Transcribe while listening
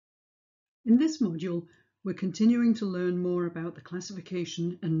In this module, we're continuing to learn more about the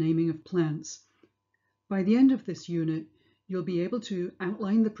classification and naming of plants. By the end of this unit, you'll be able to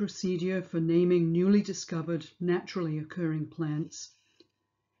outline the procedure for naming newly discovered, naturally occurring plants.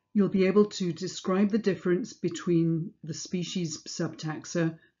 You'll be able to describe the difference between the species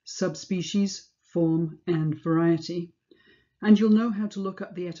subtaxa, subspecies, form, and variety. And you'll know how to look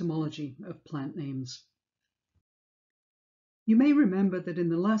up the etymology of plant names. You may remember that in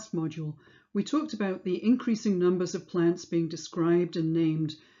the last module, we talked about the increasing numbers of plants being described and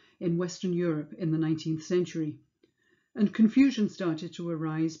named in Western Europe in the 19th century. And confusion started to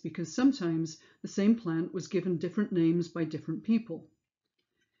arise because sometimes the same plant was given different names by different people.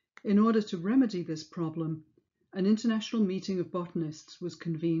 In order to remedy this problem, an international meeting of botanists was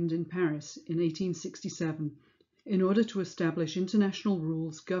convened in Paris in 1867 in order to establish international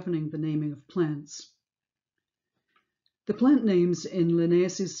rules governing the naming of plants. The plant names in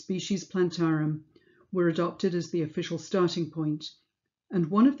Linnaeus's Species Plantarum were adopted as the official starting point, and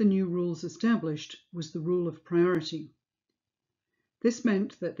one of the new rules established was the rule of priority. This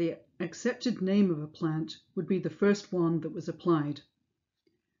meant that the accepted name of a plant would be the first one that was applied.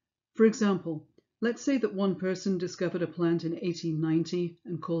 For example, let's say that one person discovered a plant in 1890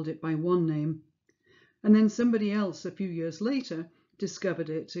 and called it by one name, and then somebody else a few years later discovered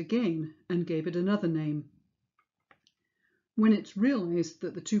it again and gave it another name. When it's realized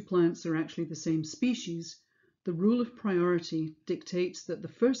that the two plants are actually the same species, the rule of priority dictates that the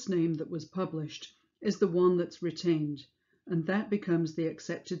first name that was published is the one that's retained, and that becomes the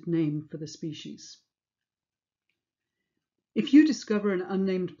accepted name for the species. If you discover an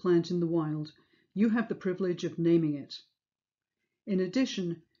unnamed plant in the wild, you have the privilege of naming it. In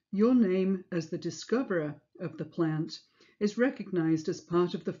addition, your name as the discoverer of the plant is recognized as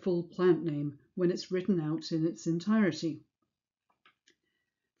part of the full plant name when it's written out in its entirety.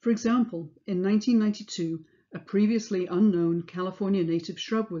 For example, in 1992, a previously unknown California native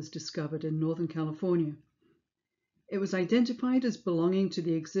shrub was discovered in Northern California. It was identified as belonging to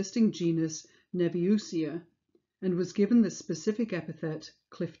the existing genus Neviusia and was given the specific epithet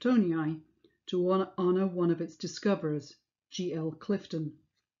Cliftonii to honor one of its discoverers, G.L. Clifton.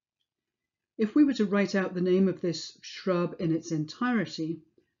 If we were to write out the name of this shrub in its entirety,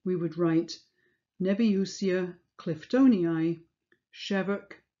 we would write Neviusia Cliftonii,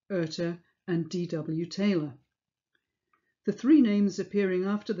 Shevork, Erta, and D.W. Taylor. The three names appearing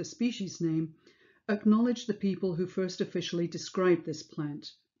after the species name acknowledge the people who first officially described this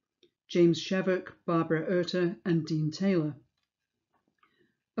plant: James Shevork, Barbara Erta, and Dean Taylor.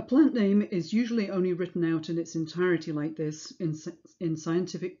 A plant name is usually only written out in its entirety like this in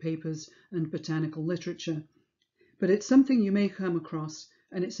scientific papers and botanical literature, but it's something you may come across,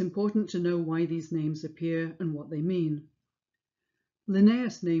 and it's important to know why these names appear and what they mean.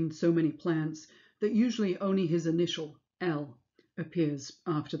 Linnaeus named so many plants that usually only his initial, L, appears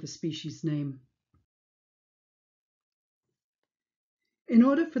after the species name. In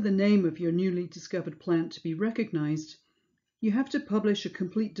order for the name of your newly discovered plant to be recognized, you have to publish a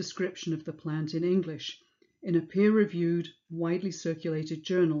complete description of the plant in English in a peer-reviewed, widely circulated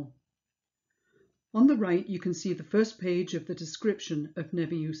journal. On the right, you can see the first page of the description of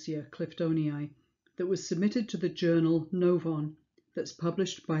Neviusia Cliftonii that was submitted to the journal Novon, that's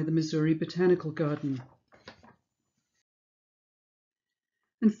published by the Missouri Botanical Garden.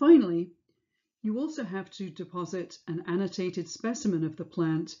 And finally, you also have to deposit an annotated specimen of the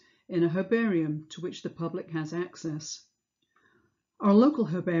plant in a herbarium to which the public has access. Our local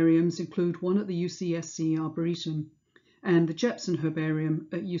herbariums include one at the UCSC Arboretum and the Jepson Herbarium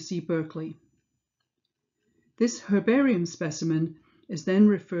at UC Berkeley. This herbarium specimen is then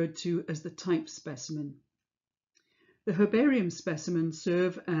referred to as the type specimen. The herbarium specimens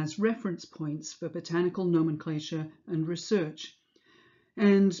serve as reference points for botanical nomenclature and research,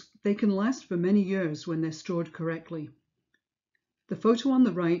 and they can last for many years when they're stored correctly. The photo on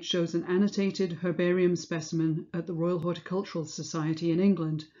the right shows an annotated herbarium specimen at the Royal Horticultural Society in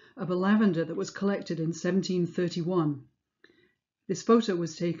England of a lavender that was collected in 1731. This photo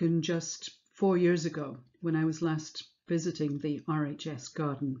was taken just 4 years ago when I was last visiting the RHS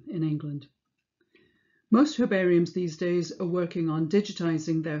garden in England. Most herbariums these days are working on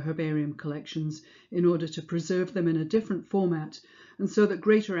digitizing their herbarium collections in order to preserve them in a different format and so that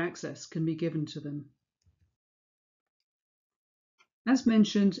greater access can be given to them. As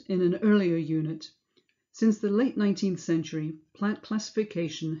mentioned in an earlier unit, since the late 19th century, plant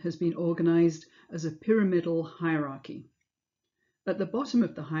classification has been organized as a pyramidal hierarchy. At the bottom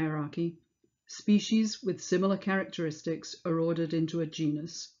of the hierarchy, species with similar characteristics are ordered into a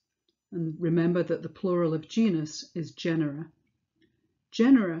genus. And remember that the plural of genus is genera.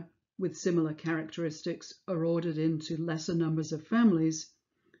 Genera with similar characteristics are ordered into lesser numbers of families,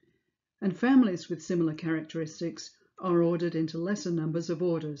 and families with similar characteristics are ordered into lesser numbers of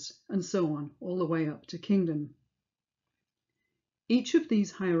orders, and so on, all the way up to kingdom. Each of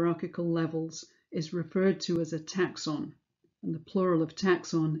these hierarchical levels is referred to as a taxon, and the plural of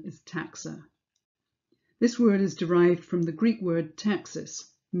taxon is taxa. This word is derived from the Greek word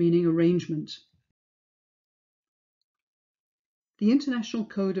taxis, meaning arrangement. The International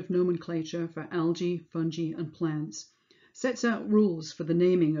Code of Nomenclature for Algae, Fungi, and Plants sets out rules for the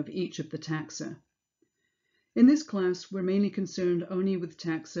naming of each of the taxa. In this class, we're mainly concerned only with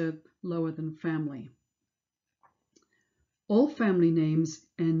taxa lower than family. All family names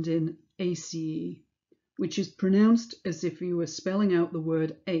end in ace, which is pronounced as if you were spelling out the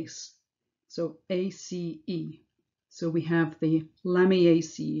word ace, so ace. So we have the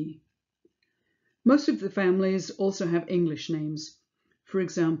Lamiaceae. Most of the families also have English names. For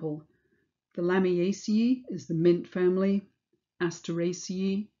example, the Lamiaceae is the mint family,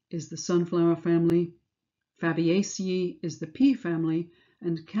 Asteraceae is the sunflower family, Fabiaceae is the pea family,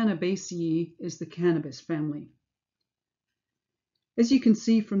 and Cannabaceae is the cannabis family. As you can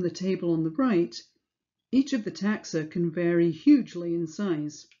see from the table on the right, each of the taxa can vary hugely in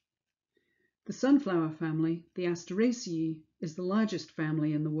size. The sunflower family, the Asteraceae, is the largest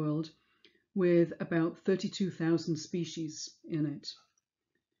family in the world, with about 32,000 species in it.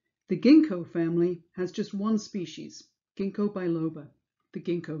 The ginkgo family has just one species, Ginkgo biloba, the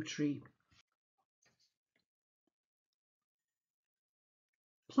ginkgo tree.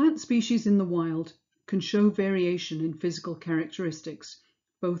 Plant species in the wild can show variation in physical characteristics,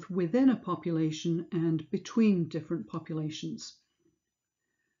 both within a population and between different populations.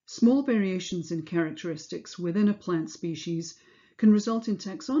 Small variations in characteristics within a plant species can result in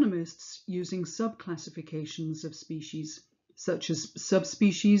taxonomists using subclassifications of species, such as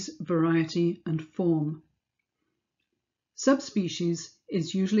subspecies, variety, and form. Subspecies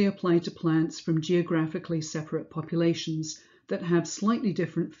is usually applied to plants from geographically separate populations that have slightly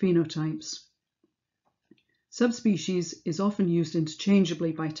different phenotypes. Subspecies is often used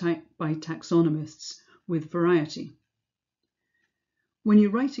interchangeably by taxonomists with variety. When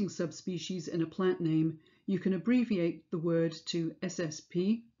you're writing subspecies in a plant name, you can abbreviate the word to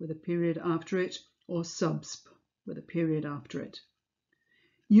SSP with a period after it, or subsp with a period after it.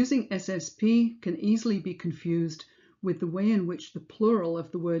 Using SSP can easily be confused with the way in which the plural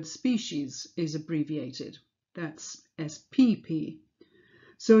of the word species is abbreviated. That's SPP.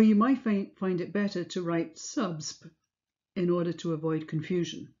 So you might find it better to write subsp in order to avoid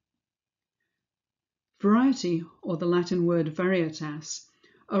confusion. Variety, or the Latin word varietas,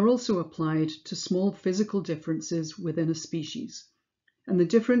 are also applied to small physical differences within a species, and the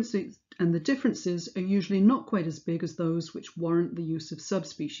differences are usually not quite as big as those which warrant the use of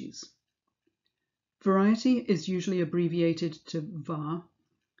subspecies. Variety is usually abbreviated to var,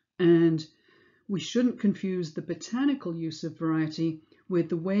 and we shouldn't confuse the botanical use of variety with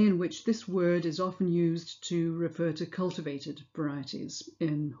the way in which this word is often used to refer to cultivated varieties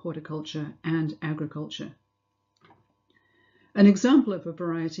in horticulture and agriculture. An example of a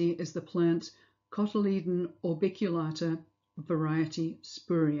variety is the plant Cotyledon orbiculata variety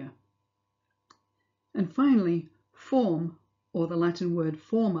Spuria. And finally, form, or the Latin word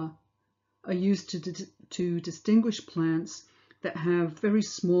forma, are used to distinguish plants that have very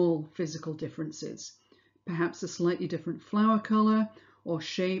small physical differences, perhaps a slightly different flower color or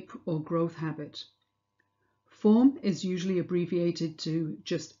shape or growth habit. Form is usually abbreviated to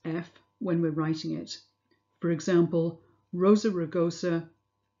just F when we're writing it. For example, Rosa rugosa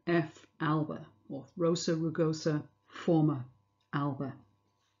F. alba, or Rosa rugosa forma alba.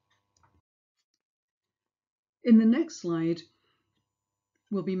 In the next slide,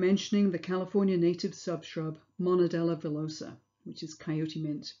 we'll be mentioning the California native subshrub Monodella villosa, which is coyote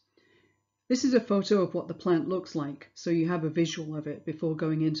mint. This is a photo of what the plant looks like, so you have a visual of it before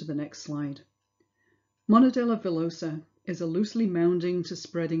going into the next slide. Monodella villosa is a loosely mounding to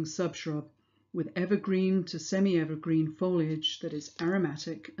spreading subshrub with evergreen to semi-evergreen foliage that is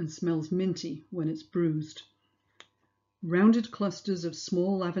aromatic and smells minty when it's bruised. Rounded clusters of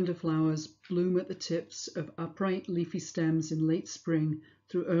small lavender flowers bloom at the tips of upright leafy stems in late spring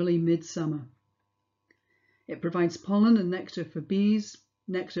through early midsummer. It provides pollen and nectar for bees,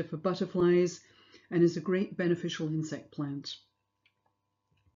 nectar for butterflies, and is a great beneficial insect plant.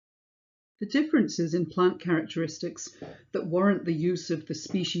 The differences in plant characteristics that warrant the use of the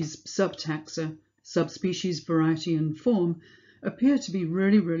species subtaxa, subspecies, variety, and form appear to be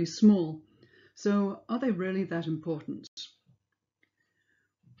really small. So are they really that important?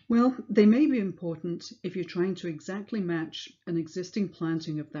 Well, they may be important if you're trying to exactly match an existing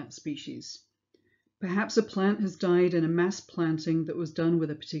planting of that species. Perhaps a plant has died in a mass planting that was done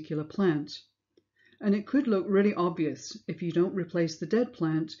with a particular plant. And it could look really obvious if you don't replace the dead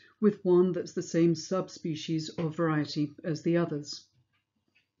plant with one that's the same subspecies or variety as the others.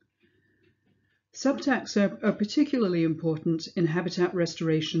 Subtaxa are particularly important in habitat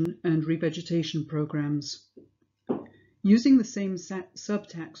restoration and revegetation programs. Using the same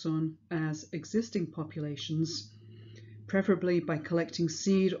subtaxon as existing populations, preferably by collecting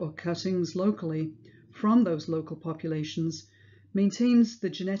seed or cuttings locally from those local populations, maintains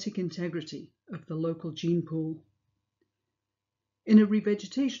the genetic integrity of the local gene pool. In a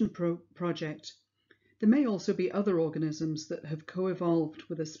revegetation project, there may also be other organisms that have co-evolved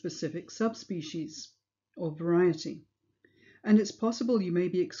with a specific subspecies or variety, and it's possible you may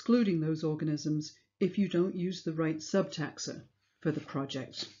be excluding those organisms if you don't use the right subtaxa for the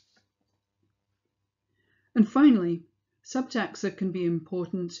project. And finally, subtaxa can be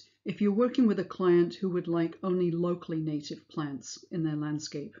important if you're working with a client who would like only locally native plants in their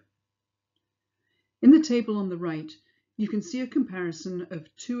landscape. In the table on the right, you can see a comparison of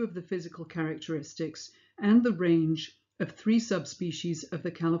two of the physical characteristics and the range of three subspecies of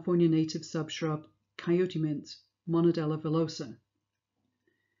the California native subshrub coyote mint, Monodella villosa.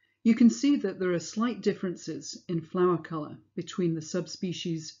 You can see that there are slight differences in flower color between the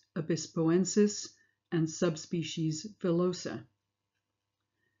subspecies obispoensis and subspecies villosa.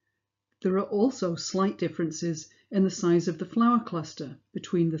 There are also slight differences in the size of the flower cluster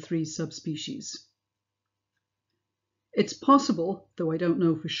between the three subspecies. It's possible, though I don't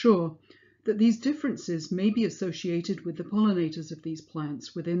know for sure, that these differences may be associated with the pollinators of these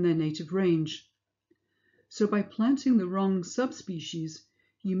plants within their native range. So by planting the wrong subspecies,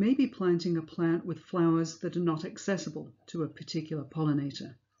 you may be planting a plant with flowers that are not accessible to a particular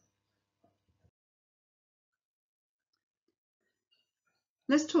pollinator.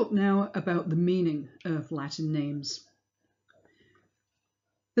 Let's talk now about the meaning of Latin names.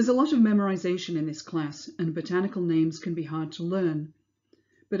 There's a lot of memorization in this class, and botanical names can be hard to learn.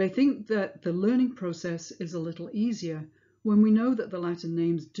 But I think that the learning process is a little easier when we know that the Latin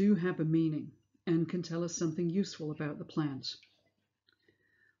names do have a meaning and can tell us something useful about the plant.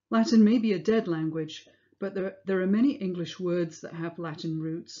 Latin may be a dead language, but there are many English words that have Latin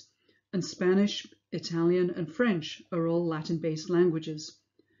roots, and Spanish, Italian, and French are all Latin-based languages.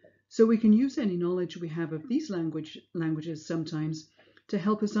 So we can use any knowledge we have of these languages sometimes to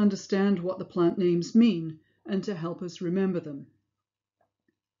help us understand what the plant names mean and to help us remember them.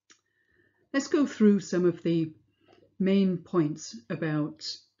 Let's go through some of the main points about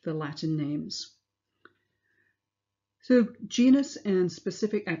the Latin names. So genus and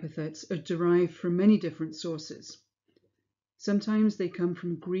specific epithets are derived from many different sources. Sometimes they come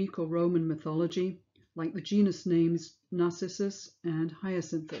from Greek or Roman mythology, like the genus names Narcissus and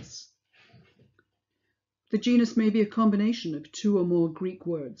Hyacinthus. The genus may be a combination of two or more Greek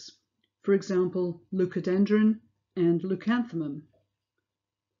words, for example, leucodendron and leucanthemum.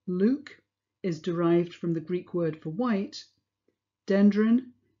 Leuc is derived from the Greek word for white,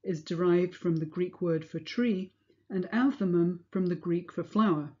 dendron is derived from the Greek word for tree, and anthemum from the Greek for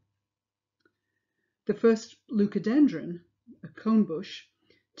flower. The first leucodendron, a cone bush,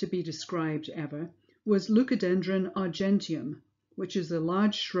 to be described ever, was Leucodendron argentium, which is a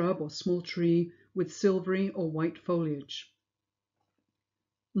large shrub or small tree with silvery or white foliage.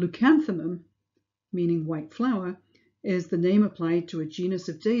 Leucanthemum, meaning white flower, is the name applied to a genus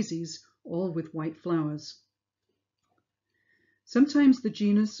of daisies, all with white flowers. Sometimes the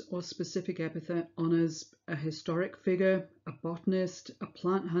genus or specific epithet honors a historic figure, a botanist, a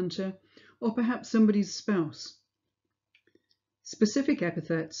plant hunter, or perhaps somebody's spouse. Specific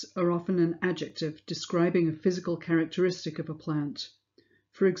epithets are often an adjective describing a physical characteristic of a plant.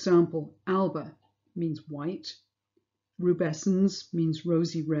 For example, alba means white, rubescens means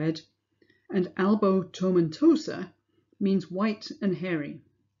rosy red, and albotomentosa means white and hairy.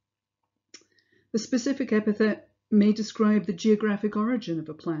 The specific epithet may describe the geographic origin of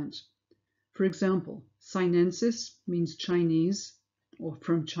a plant. For example, sinensis means Chinese or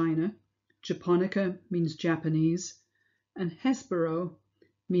from China, japonica means Japanese, and hespero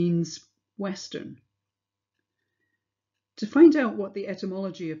means Western. To find out what the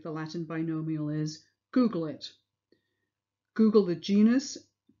etymology of the Latin binomial is, Google it. Google the genus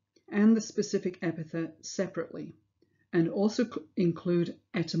and the specific epithet separately, and also include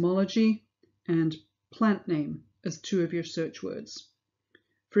etymology and plant name as two of your search words.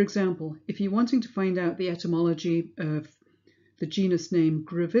 For example, if you're wanting to find out the etymology of the genus name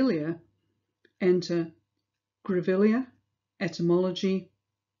Grevillea, enter Grevillea, etymology,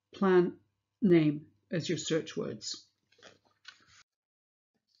 plant name as your search words.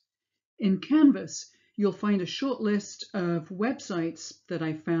 In Canvas, you'll find a short list of websites that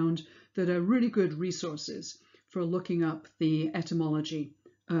I found that are really good resources for looking up the etymology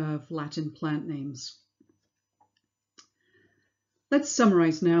of Latin plant names. Let's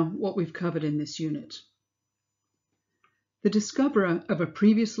summarize now what we've covered in this unit. The discoverer of a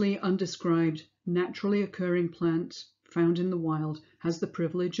previously undescribed, naturally occurring plant found in the wild has the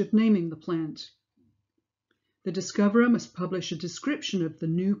privilege of naming the plant. The discoverer must publish a description of the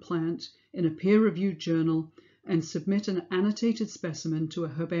new plant in a peer-reviewed journal and submit an annotated specimen to a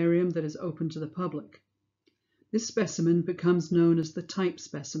herbarium that is open to the public. This specimen becomes known as the type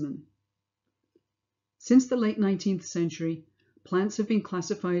specimen. Since the late 19th century, plants have been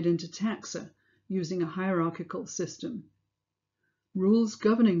classified into taxa using a hierarchical system. Rules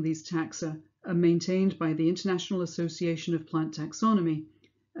governing these taxa are maintained by the International Association of Plant Taxonomy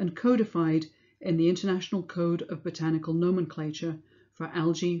and codified in the International Code of Botanical Nomenclature for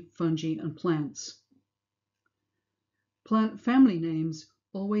algae, fungi, and plants. Plant family names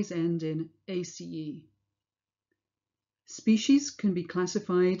always end in ACE. Species can be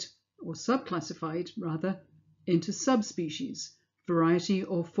classified, or subclassified rather, into subspecies, variety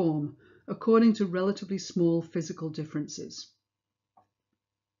or form, according to relatively small physical differences.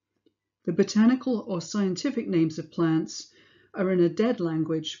 The botanical or scientific names of plants are in a dead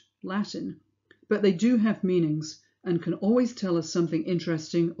language, Latin, but they do have meanings and can always tell us something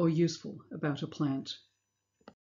interesting or useful about a plant.